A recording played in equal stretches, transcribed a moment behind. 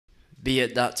Be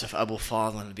it that of Abu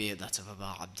Fadl, be it that of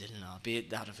Abu Abdullah, be it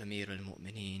that of Amir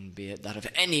al-Mu'mineen, be it that of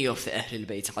any of the Ahlul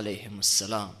Bayt alayhim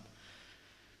salam.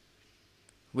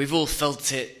 We've all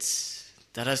felt it,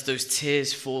 that as those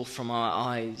tears fall from our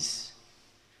eyes,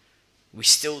 we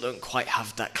still don't quite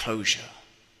have that closure.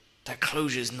 That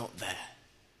closure's not there.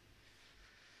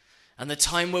 And the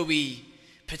time where we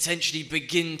potentially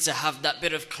begin to have that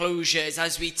bit of closure is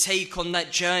as we take on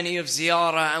that journey of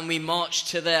ziyarah and we march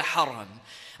to their haram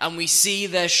and we see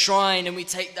their shrine and we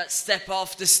take that step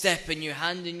after step and you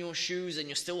hand in your shoes and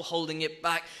you're still holding it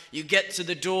back. You get to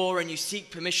the door and you seek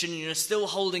permission and you're still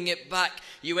holding it back.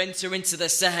 You enter into the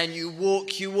sahan, you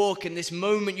walk, and this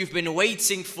moment you've been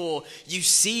waiting for, you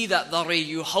see that dari,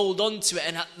 you hold on to it,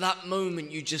 and at that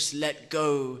moment you just let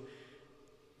go.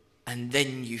 And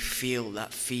then you feel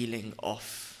that feeling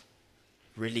of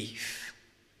relief,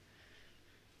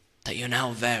 that you're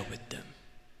now there with them.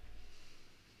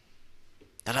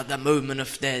 That at that moment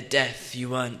of their death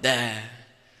you weren't there,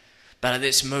 but at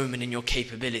this moment in your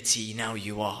capability now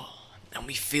you are. And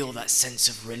we feel that sense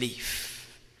of relief.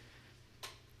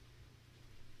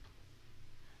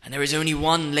 And there is only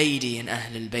one lady in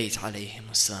Ahlul Bayt alayhim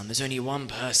wassalam. There's only one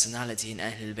personality in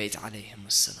Ahlul Bayt alayhim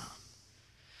wassalam.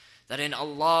 That in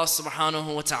Allah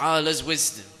subhanahu wa ta'ala's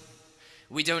wisdom,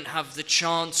 we don't have the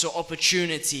chance or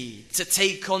opportunity to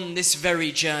take on this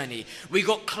very journey. We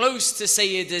got close to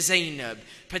Sayyidah Zainab,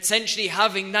 potentially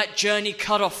having that journey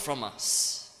cut off from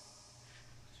us.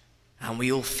 And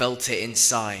we all felt it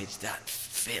inside, that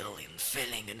filling,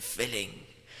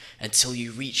 until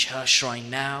you reach her shrine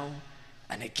now,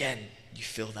 and again, you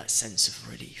feel that sense of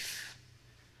relief.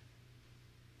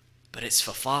 But it's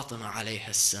for Fatima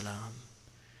alayha salam,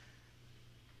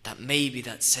 that maybe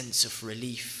that sense of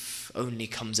relief only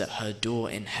comes at her door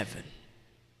in heaven.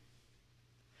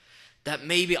 That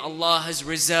maybe Allah has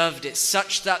reserved it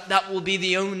such that that will be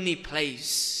the only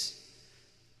place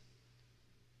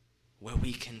where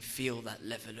we can feel that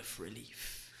level of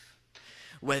relief,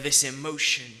 where this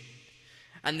emotion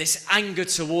and this anger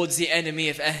towards the enemy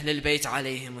of Ahlul Bayt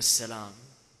alayhim wassalam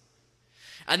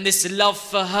and this love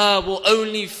for her will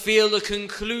only feel a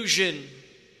conclusion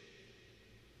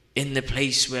in the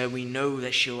place where we know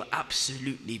that she'll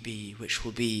absolutely be, which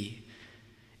will be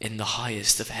in the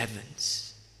highest of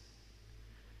heavens.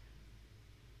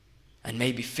 And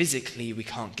maybe physically we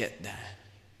can't get there,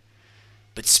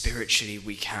 but spiritually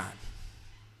we can.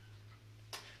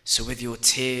 So with your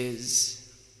tears,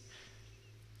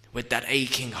 with that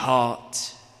aching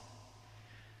heart,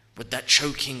 with that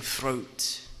choking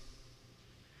throat,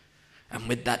 and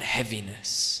with that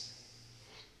heaviness,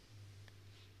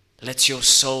 let your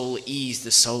soul ease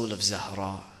the soul of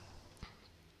Zahra.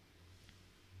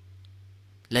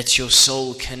 Let your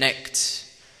soul connect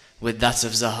with that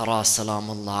of Zahra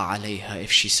salamullah alayha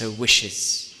if she so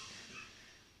wishes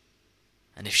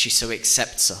and if she so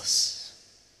accepts us.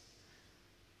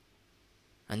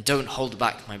 And don't hold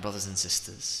back, my brothers and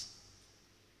sisters,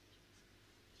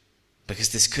 because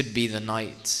this could be the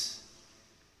night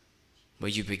where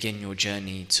you begin your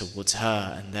journey towards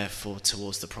her and therefore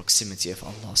towards the proximity of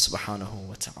Allah subhanahu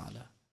wa ta'ala.